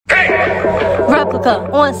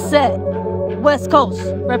Repli'ca on set, West Coast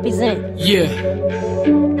represent. Yeah.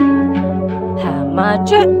 Have my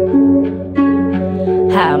drip,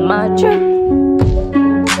 have my drip,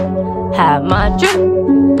 have my drip,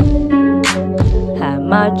 have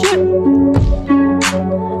my drip,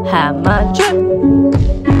 have my drip,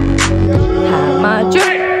 have my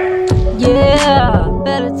drip. Yeah,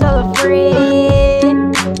 better tell a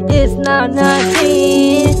friend. It's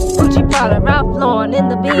 919. Gucci Prada, Ralph Lauren in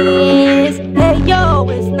the biz. Hey yo,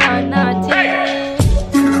 it's 919.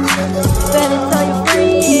 Better tell your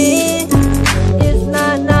friend. It's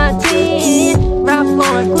 919. Ralph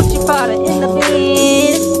Lauren, Gucci Prada in the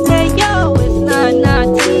biz. Hey yo, it's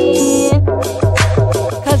 919.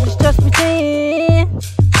 Cause it's just pretend.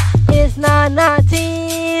 It's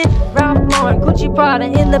 919. Ralph Lauren, Gucci Prada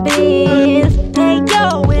in the biz. Hey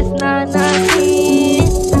yo, it's 919.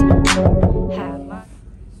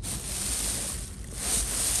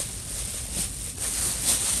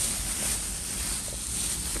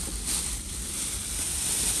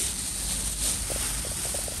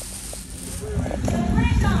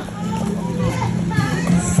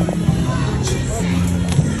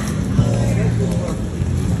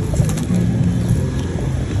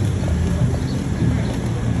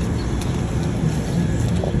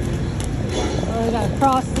 We gotta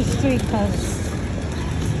cross the street because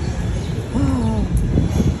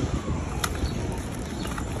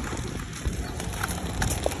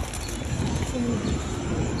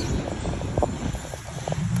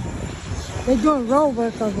they're doing road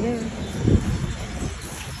work over there.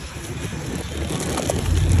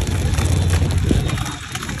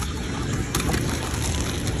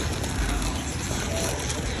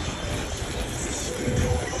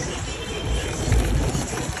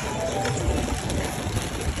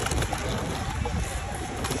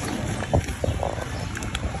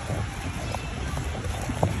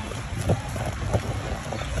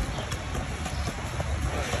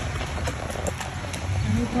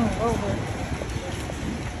 Over.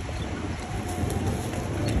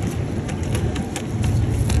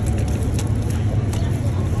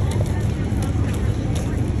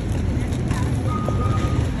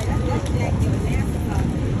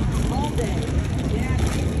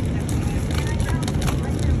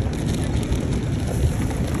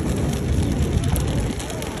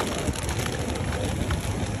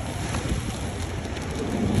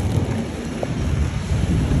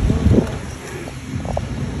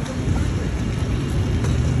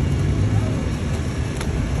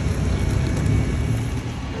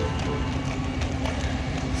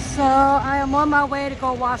 So I am on my way to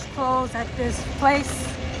go wash clothes at this place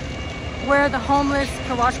where the homeless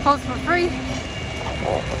can wash clothes for free.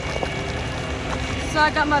 So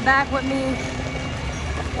I got my bag with me,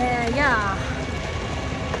 and yeah,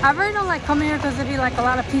 I really don't like coming here because there be like a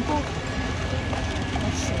lot of people.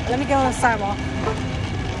 Oh, shit. Let me get on the sidewalk.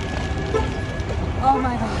 Oh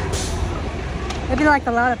my god, there'd be like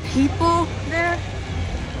a lot of people there.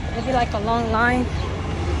 There'd be like a long line.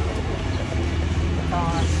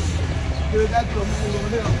 Gosh.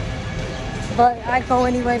 But I go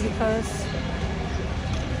anyway because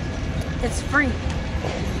it's free.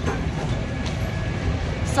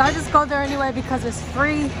 So I just go there anyway because it's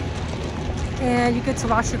free and you get to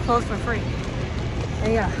wash your clothes for free.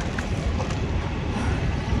 And yeah.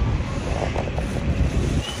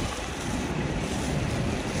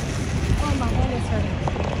 Oh, my head is hurting.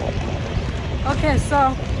 Okay,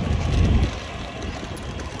 so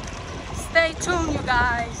stay tuned, you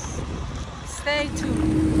guys. Stay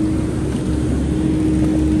tuned.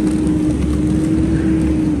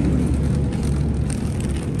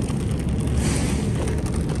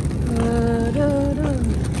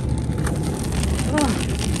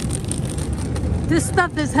 This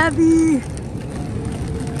stuff is heavy.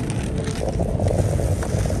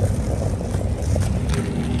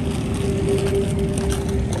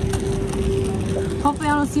 Hopefully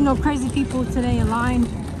I don't see no crazy people today in line.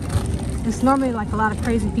 It's normally like a lot of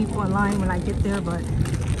crazy people in line when I get there, but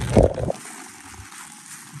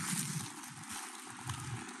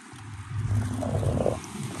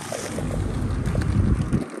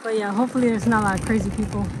yeah, hopefully there's not a lot of crazy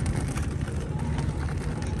people.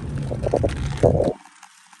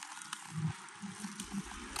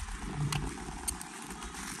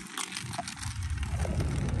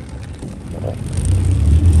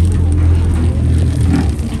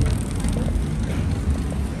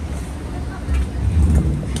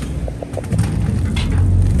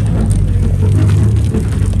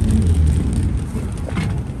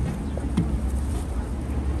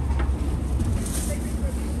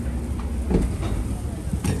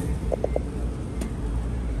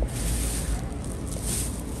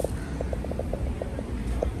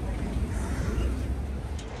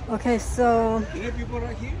 Okay, so Any people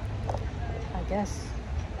right here? I guess.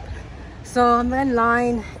 So I'm in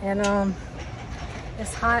line and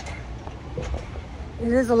it's hot. It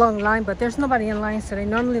is a long line, but there's nobody in line, so they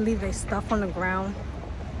normally leave their stuff on the ground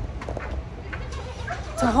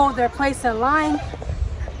to hold their place in line.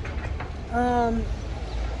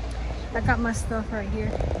 I got my stuff right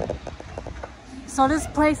here. So this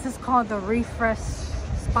place is called the Refresh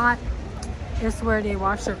Spot. It's where they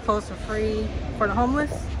wash their clothes for free for the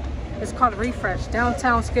homeless. It's called Refresh,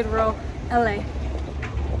 downtown Skid Row, LA.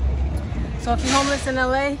 So if you're homeless in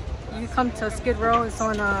LA, you come to Skid Row. It's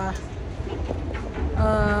on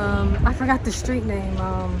I forgot the street name.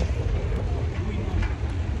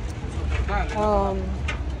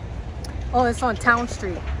 Oh, it's on Town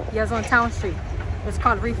Street. Yeah, it's on Town Street. It's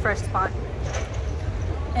called Refresh Spot.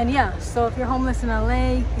 And yeah, so if you're homeless in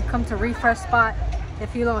LA, you come to Refresh Spot.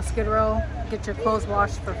 If you live on Skid Row, get your clothes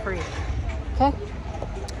washed for free. Okay?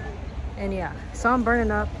 And yeah, so I'm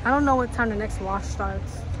burning up. I don't know what time the next wash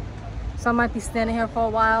starts. So I might be standing here for a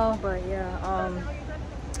while, but yeah,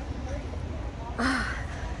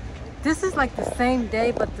 this is like the same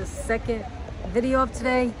day, but the second video of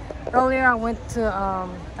today. Earlier, I went to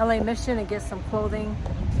LA Mission to get some clothing.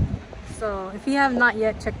 So if you have not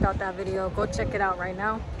yet checked out that video, go check it out right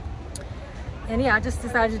now. And yeah, I just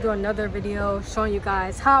decided to do another video showing you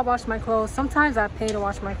guys how I wash my clothes. Sometimes I pay to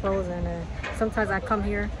wash my clothes, and sometimes I come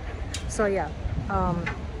here. So yeah,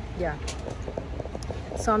 yeah.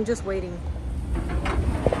 So I'm just waiting.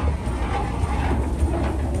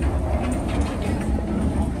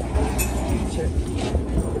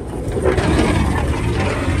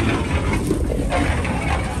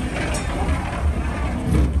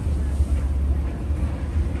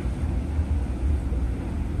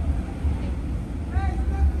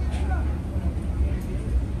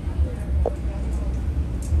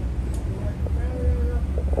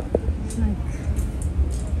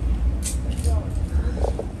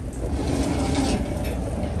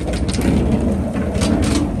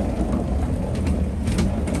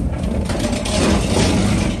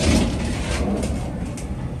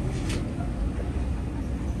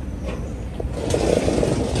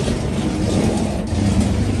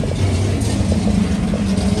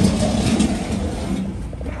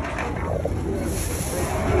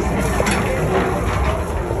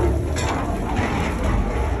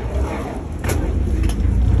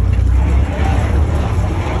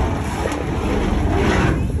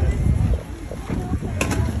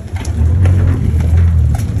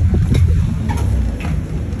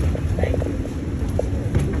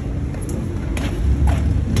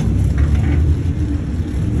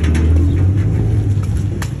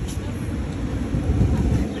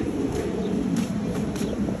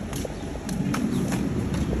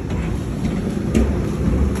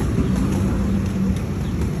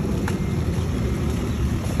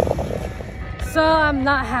 So I'm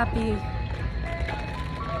not happy.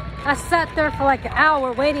 I sat there for like an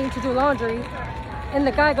hour waiting to do laundry, and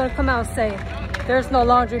the guy gonna come out and say there's no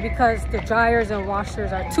laundry because the dryers and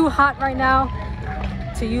washers are too hot right now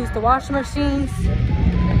to use the washing machines,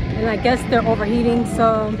 and I guess they're overheating,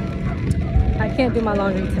 so I can't do my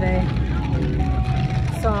laundry today.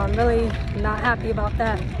 So I'm really not happy about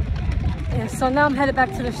that. And so now I'm headed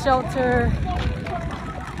back to the shelter.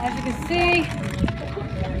 As you can see,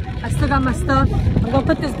 I still got my stuff. I'm gonna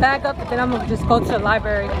put this bag up, but then I'm gonna just go to the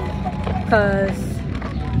library because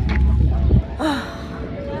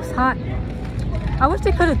it's hot. I wish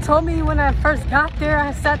they could have told me when I first got there.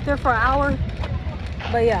 I sat there for an hour,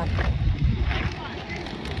 but yeah.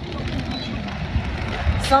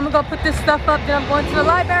 So I'm gonna go put this stuff up, then I'm going to the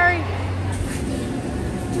library.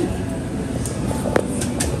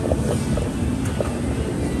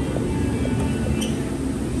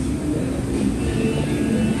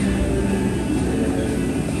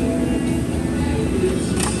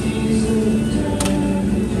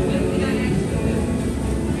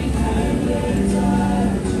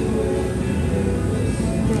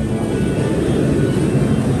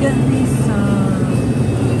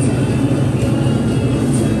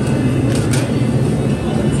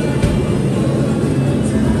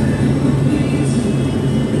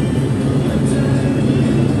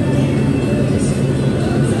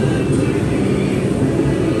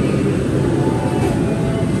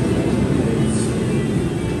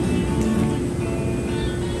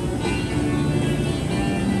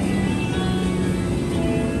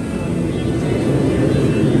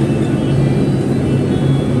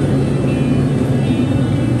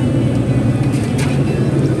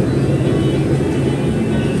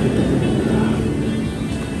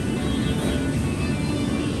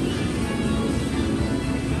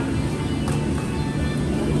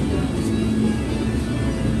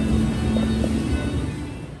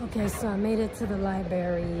 I made it to the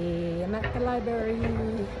library. I'm at the library.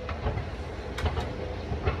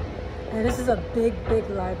 And this is a big, big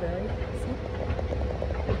library. See?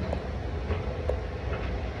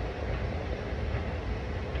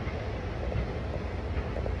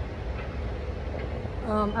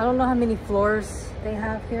 I don't know how many floors they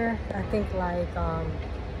have here. I think like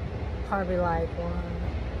probably like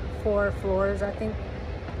 4 floors, I think.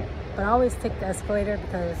 But I always take the escalator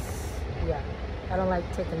because, yeah, I don't like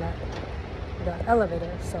taking the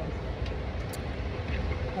elevator. So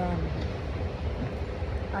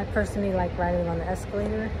I personally like riding on the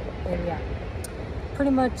escalator. And yeah,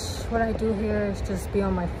 pretty much what I do here is just be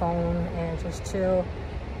on my phone and just chill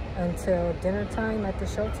until dinner time at the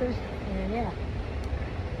shelter. And yeah,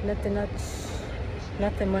 nothing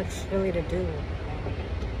much really to do.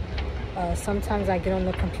 Sometimes I get on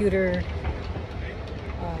the computer.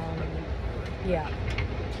 Yeah,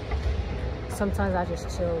 sometimes I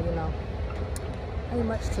just chill, you know. Ain't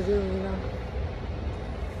much to do, you know.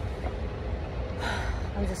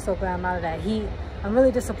 I'm just so glad I'm out of that heat. I'm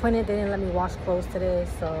really disappointed they didn't let me wash clothes today,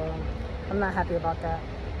 so I'm not happy about that.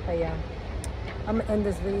 But yeah, I'm gonna end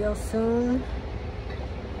this video soon.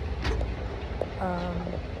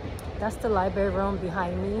 That's the library room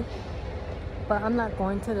behind me, but I'm not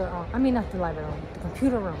going to the I mean, not the library room, the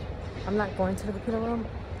computer room. I'm not going to the computer room.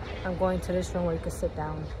 I'm going to this room where you can sit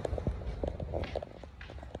down.